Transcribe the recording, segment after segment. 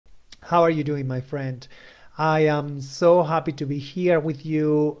How are you doing, my friend? I am so happy to be here with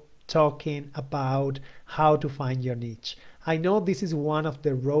you talking about how to find your niche. I know this is one of the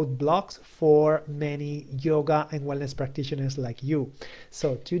roadblocks for many yoga and wellness practitioners like you.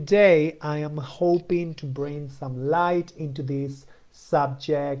 So today I am hoping to bring some light into this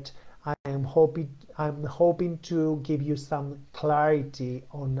subject. I'm hoping to give you some clarity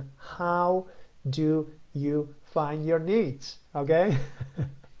on how do you find your niche, okay?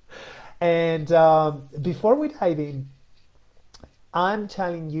 And before we dive in, I'm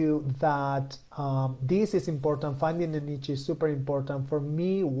telling you that this is important. Finding a niche is super important. For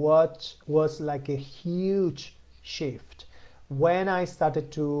me, what was like a huge shift when I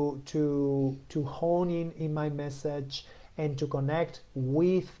started to hone in my message and to connect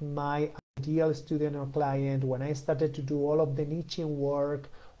with my ideal student or client, when I started to do all of the niching work,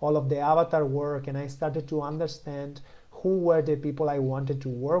 all of the avatar work, and I started to understand who were the people I wanted to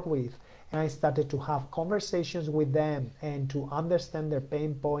work with. And I started to have conversations with them and to understand their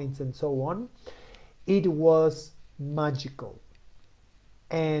pain points and so on. It was magical.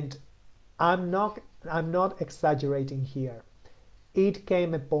 And I'm not I'm not exaggerating here. It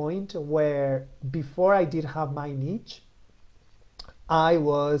came a point where before I did have my niche, I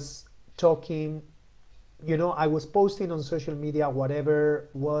was talking, I was posting on social media whatever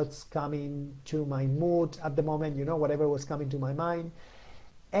was coming to my mood at the moment, whatever was coming to my mind.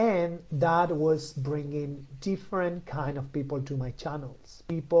 And that was bringing different kind of people to my channels,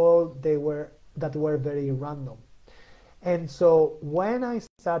 people that were very random. And so when I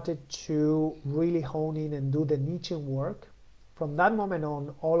started to really hone in and do the niching work, from that moment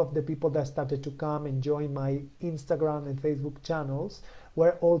on, all of the people that started to come and join my Instagram and Facebook channels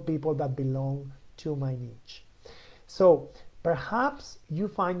were all people that belong to my niche. So perhaps you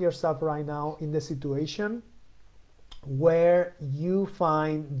find yourself right now in the situation where you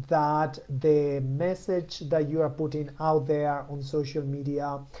find that the message that you are putting out there on social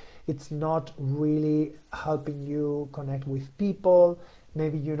media, it's not really helping you connect with people.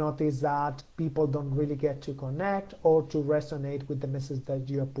 Maybe you notice that people don't really get to connect or to resonate with the message that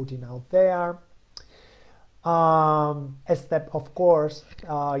you are putting out there. A step, of course,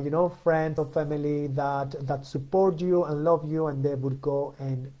 friends or family that support you and love you, and they would go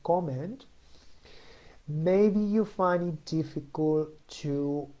and comment. Maybe you find it difficult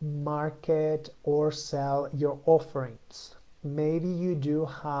to market or sell your offerings. Maybe you do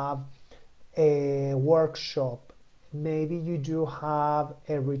have a workshop. Maybe you do have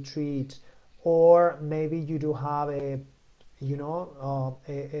a retreat, or maybe you do have a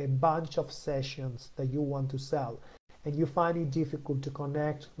bunch of sessions that you want to sell, and you find it difficult to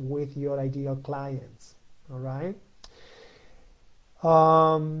connect with your ideal clients. All right.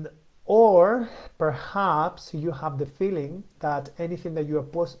 Or perhaps you have the feeling that anything that you are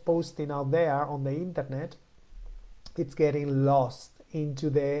posting out there on the internet, it's getting lost into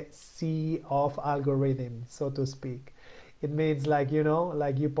the sea of algorithms, so to speak. It means like,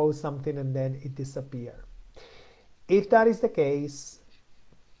 like you post something and then it disappears. If that is the case,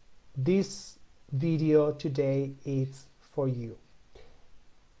 this video today is for you.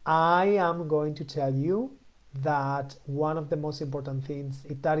 I am going to tell you that one of the most important things,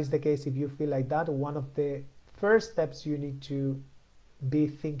 if that is the case, if you feel like that, one of the first steps you need to be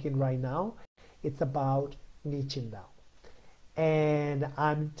thinking right now, it's about niching down. And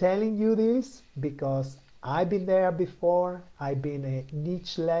I'm telling you this because I've been there before. I've been a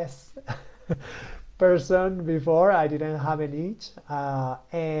nicheless person before. I didn't have a niche,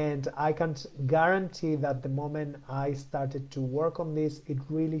 and I can guarantee that the moment I started to work on this, it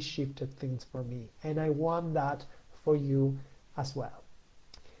really shifted things for me, and I want that for you as well.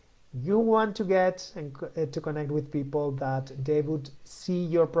 You want to get and to connect with people that they would see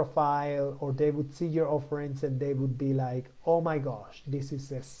your profile or they would see your offerings and they would be like, oh my gosh, this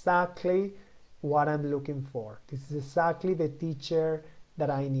is exactly what I'm looking for. This is exactly the teacher that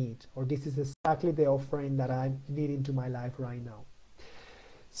I need, or this is exactly the offering that I need into my life right now.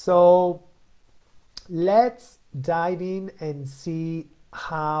 So let's dive in and see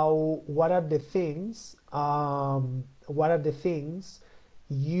what are the things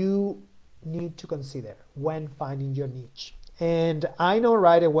you need to consider when finding your niche. And I know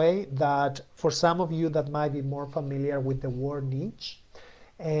right away that for some of you that might be more familiar with the word niche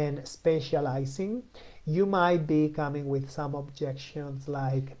and specializing, you might be coming with some objections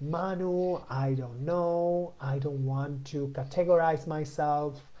like, Manu, I don't know, I don't want to categorize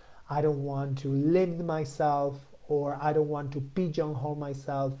myself, I don't want to limit myself, or I don't want to pigeonhole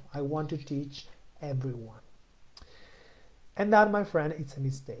myself, I want to teach everyone. And that, my friend, it's a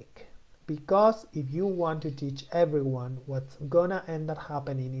mistake. Because if you want to teach everyone, what's gonna end up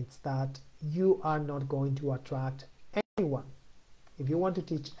happening is that you are not going to attract anyone. If you want to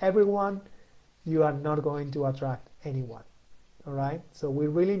teach everyone, you are not going to attract anyone. All right, so we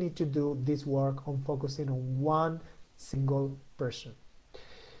really need to do this work on focusing on one single person.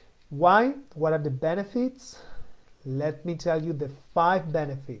 Why? What are the benefits? Let me tell you the 5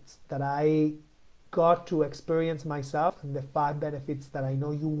 benefits that I got to experience myself, and the 5 benefits that I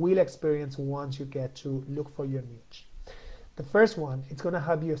know you will experience once you get to look for your niche. The first one, it's going to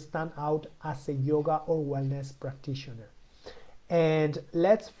help you stand out as a yoga or wellness practitioner. And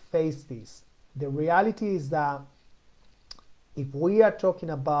let's face this, the reality is that if we are talking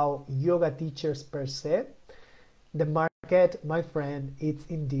about yoga teachers per se, the market, my friend, it's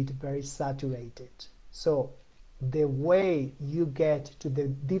indeed very saturated. So the way you get to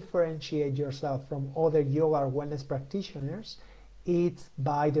differentiate yourself from other yoga or wellness practitioners is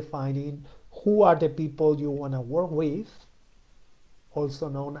by defining who are the people you want to work with, also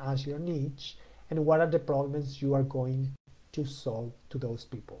known as your niche, and what are the problems you are going to solve to those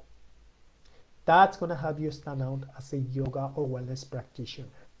people. That's going to help you stand out as a yoga or wellness practitioner.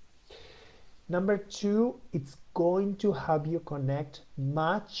 Number 2, it's going to help you connect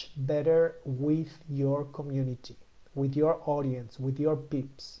much better with your community, with your audience, with your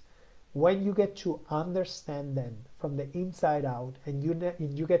peeps. When you get to understand them from the inside out, and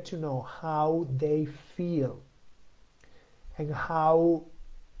you get to know how they feel and how,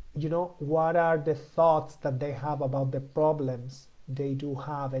 what are the thoughts that they have about the problems they do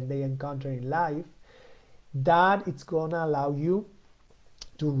have and they encounter in life, that it's gonna allow you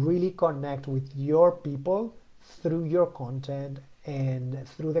to really connect with your people through your content and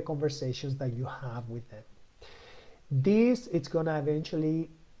through the conversations that you have with them. This it's gonna eventually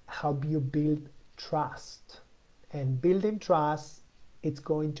help you build trust, and building trust, it's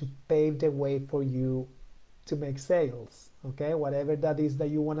going to pave the way for you to make sales. Okay, whatever that is that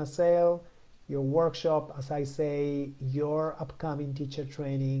you want to sell, your workshop, as I say, your upcoming teacher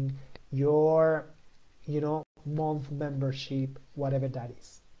training, your month membership, whatever that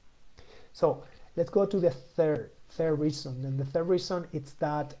is. So let's go to the third reason. And the third reason is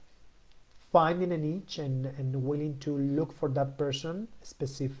that finding a niche and willing to look for that person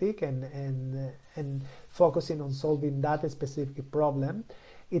specific and focusing on solving that specific problem,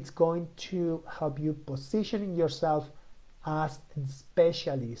 it's going to help you positioning yourself as a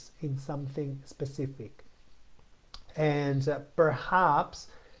specialist in something specific. And perhaps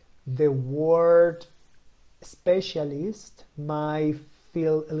the word specialist might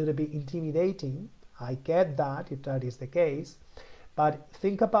feel a little bit intimidating. I get that if that is the case, but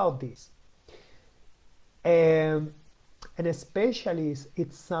think about this. And a specialist,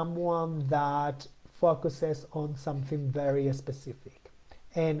 it's someone that focuses on something very specific.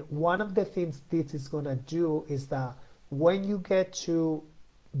 And one of the things this is going to do is that when you get to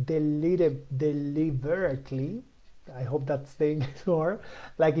deliberately, I hope that's staying more,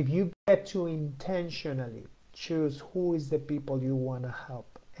 like if you get to intentionally choose who is the people you want to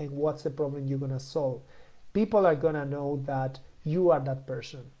help and what's the problem you're going to solve, people are going to know that you are that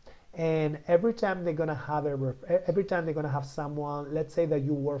person. And every time they're going to have someone, let's say that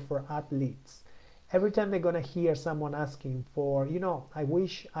you work for athletes, every time they're going to hear someone asking for, I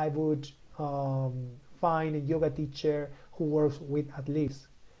wish I would find a yoga teacher who works with athletes,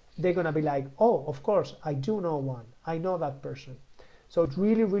 they're going to be like, oh, of course, I do know one. I know that person. So it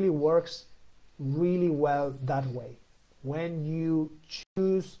really, really works really well that way when you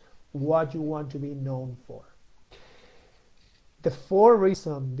choose what you want to be known for. The fourth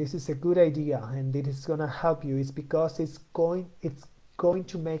reason this is a good idea and it is going to help you is because it's going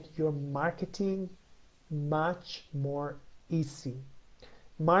to make your marketing much more easy.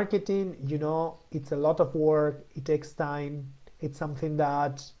 Marketing, it's a lot of work, it takes time, it's something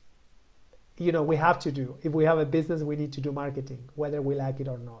that we have to do. If we have a business, we need to do marketing, whether we like it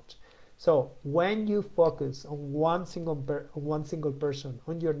or not. So when you focus on one single person,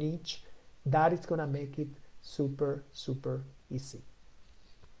 on your niche, that is going to make it super, super easy.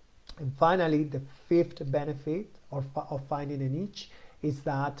 And finally, the fifth benefit of finding a niche is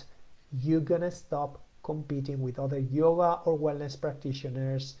that you're going to stop competing with other yoga or wellness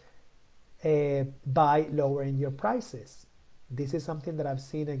practitioners by lowering your prices. This is something that I've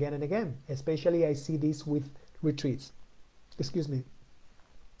seen again and again. Especially I see this with retreats.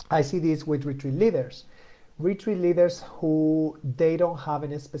 I see this with retreat leaders. Retreat leaders who they don't have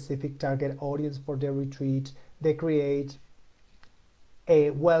any specific target audience for their retreat. They create a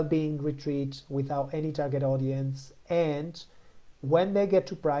well-being retreat without any target audience. And when they get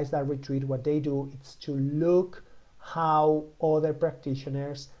to price that retreat, what they do is to look how other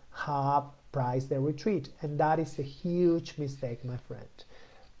practitioners have priced the retreat. And that is a huge mistake, my friend,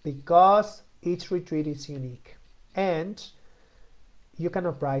 because each retreat is unique and you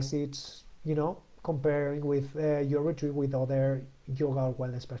cannot price it, comparing with your retreat with other yoga or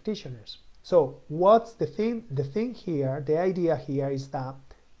wellness practitioners. So what's the thing? The thing here, the idea here is that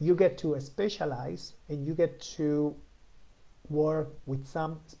you get to specialize and you get to work with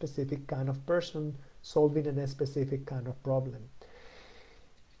some specific kind of person solving a specific kind of problem.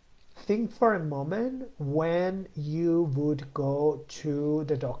 Think for a moment when you would go to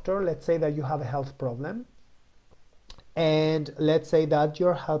the doctor. Let's say that you have a health problem, and let's say that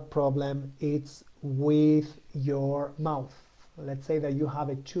your health problem is with your mouth. Let's say that you have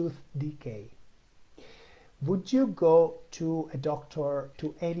a tooth decay. Would you go to a doctor,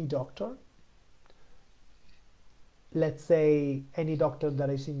 to any doctor? Let's say any doctor that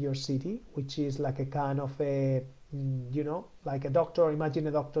is in your city, which is like a kind of a, like a doctor. Imagine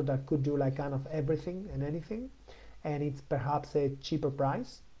a doctor that could do like kind of everything and anything, and it's perhaps a cheaper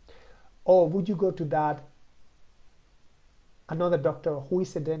price. Or would you go to that another doctor who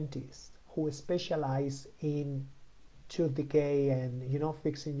is a dentist, who specializes in tooth decay and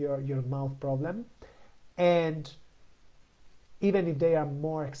fixing your mouth problem, and even if they are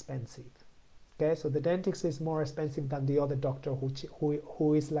more expensive? Okay, so the dentist is more expensive than the other doctor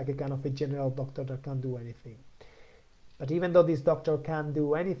who is like a kind of a general doctor that can't do anything. But even though this doctor can't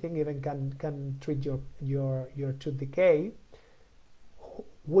do anything, even can treat your tooth decay,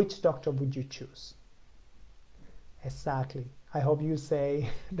 which doctor would you choose? Exactly. I hope you say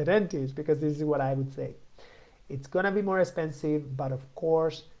the dentist, because this is what I would say. It's gonna be more expensive, but of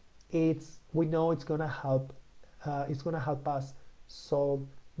course, we know it's gonna help. It's gonna help us solve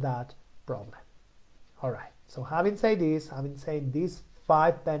that problem. All right. So having said these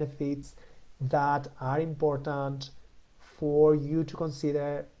 5 benefits that are important for you to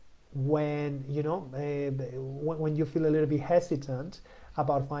consider when when you feel a little bit hesitant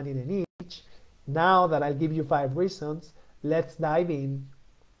about finding a niche. Now that I'll give you 5 reasons, let's dive in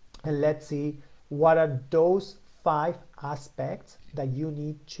and let's see what are those 5 aspects that you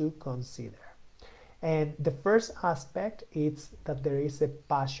need to consider. And the first aspect is that there is a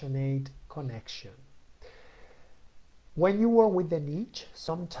passionate connection. When you work with the niche,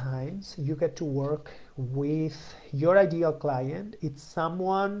 sometimes you get to work with your ideal client. It's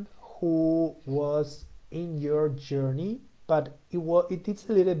someone who was in your journey, but it is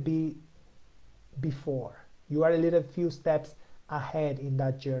a little bit before. You are a little few steps ahead in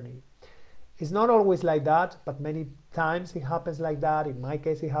that journey. It's not always like that, but many times it happens like that. In my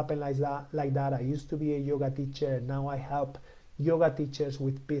case, it happened like that. I used to be a yoga teacher, and now I help yoga teachers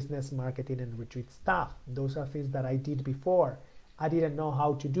with business, marketing, and retreat stuff. Those are things that I did before. I didn't know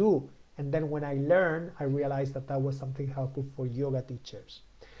how to do. And then when I learned, I realized that was something helpful for yoga teachers.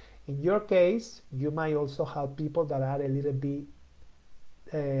 In your case, you might also help people that are a little bit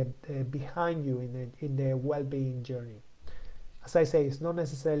behind you in the well-being journey. As I say, it's not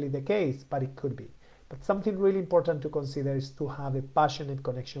necessarily the case, but it could be. But something really important to consider is to have a passionate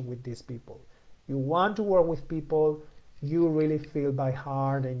connection with these people. You want to work with people you really feel by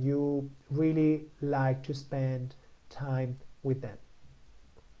heart and you really like to spend time with them.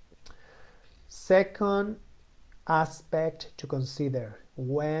 Second aspect to consider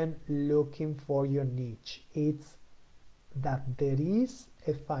when looking for your niche is that there is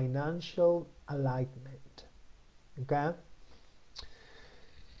a financial alignment. Okay?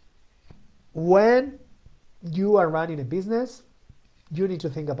 When you are running a business, you need to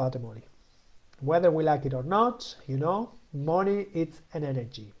think about the money. Whether we like it or not, money is an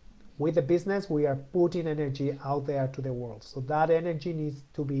energy. With the business, we are putting energy out there to the world. So that energy needs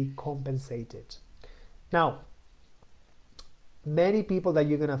to be compensated. Now, many people that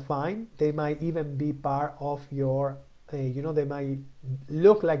you're going to find, they might even be part of your, they might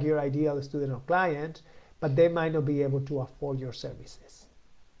look like your ideal student or client, but they might not be able to afford your services.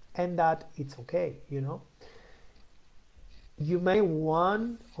 And that it's okay, You may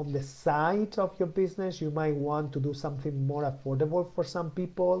want, on the side of your business, you might want to do something more affordable for some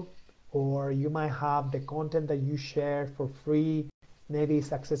people, or you might have the content that you share for free. Maybe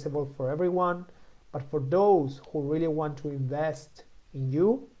it's accessible for everyone, but for those who really want to invest in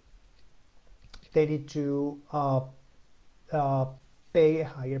you, they need to pay a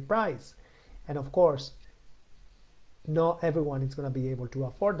higher price. And of course, not everyone is going to be able to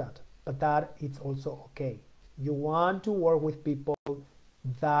afford that, but that is also okay. You want to work with people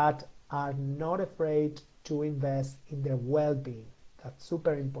that are not afraid to invest in their well-being. That's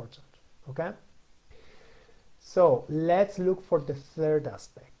super important, okay? So let's look for the third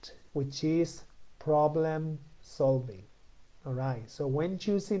aspect, which is problem solving. All right, so when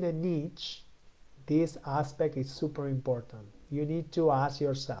choosing a niche, this aspect is super important. You need to ask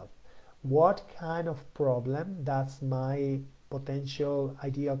yourself, what kind of problem does my potential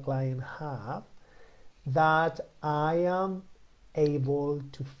ideal client have that I am able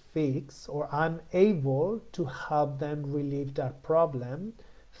to fix, or I'm able to help them relieve that problem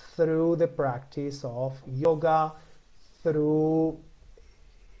through the practice of yoga, through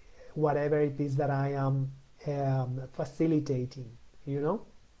whatever it is that I am facilitating, you know?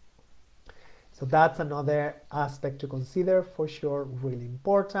 So that's another aspect to consider, for sure, really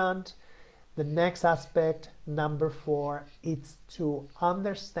important. The next aspect, number 4, is to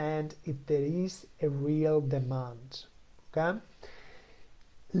understand if there is a real demand. Okay?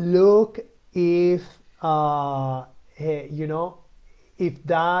 Look if, you know, if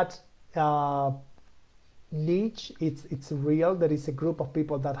that niche, it's real. There is a group of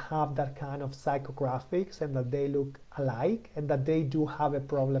people that have that kind of psychographics and that they look alike and that they do have a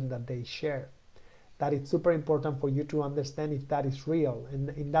problem that they share. That it's super important for you to understand if that is real. And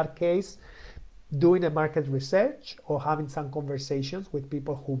in that case, doing a market research or having some conversations with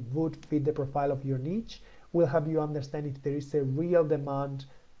people who would fit the profile of your niche will help you understand if there is a real demand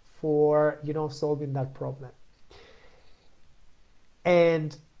for, you know, solving that problem.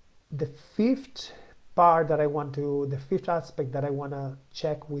 And the fifth aspect that I want to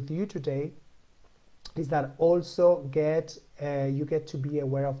check with you today is that also you get to be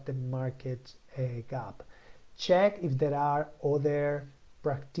aware of the market gap. Check if there are other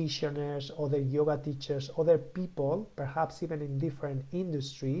practitioners, other yoga teachers, other people, perhaps even in different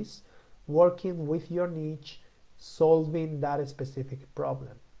industries, working with your niche, solving that specific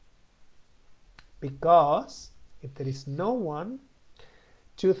problem. Because if there is no one,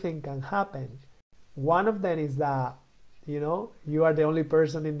 two things can happen. One of them is that, you know, you are the only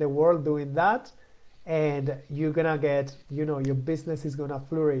person in the world doing that, and you're gonna get, you know, your business is gonna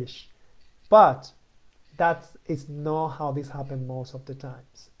flourish. But that is not how this happens most of the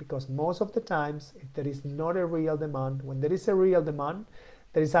times, because most of the times, if there is not a real demand, when there is a real demand,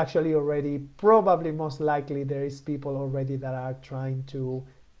 there is actually already, probably most likely, there is people already that are trying to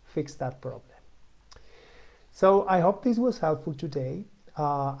fix that problem. So I hope this was helpful today.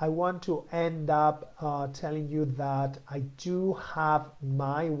 I want to end up telling you that I do have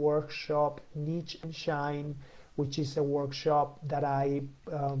my workshop, Niche and Shine, which is a workshop that I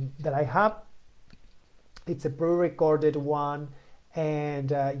have. It's a pre-recorded one,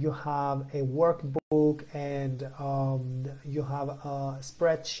 and you have a workbook, and you have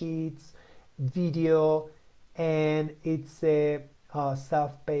spreadsheets, video, and it's a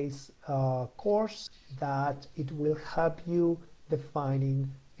self-paced course that it will help you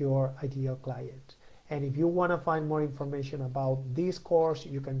defining your ideal client. And if you want to find more information about this course,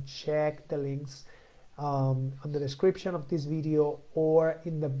 you can check the links on the description of this video or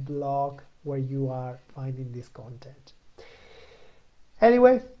in the blog where you are finding this content.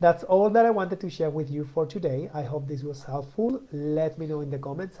 Anyway, that's all that I wanted to share with you for today. I hope this was helpful. Let me know in the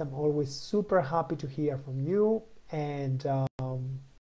comments. I'm always super happy to hear from you, and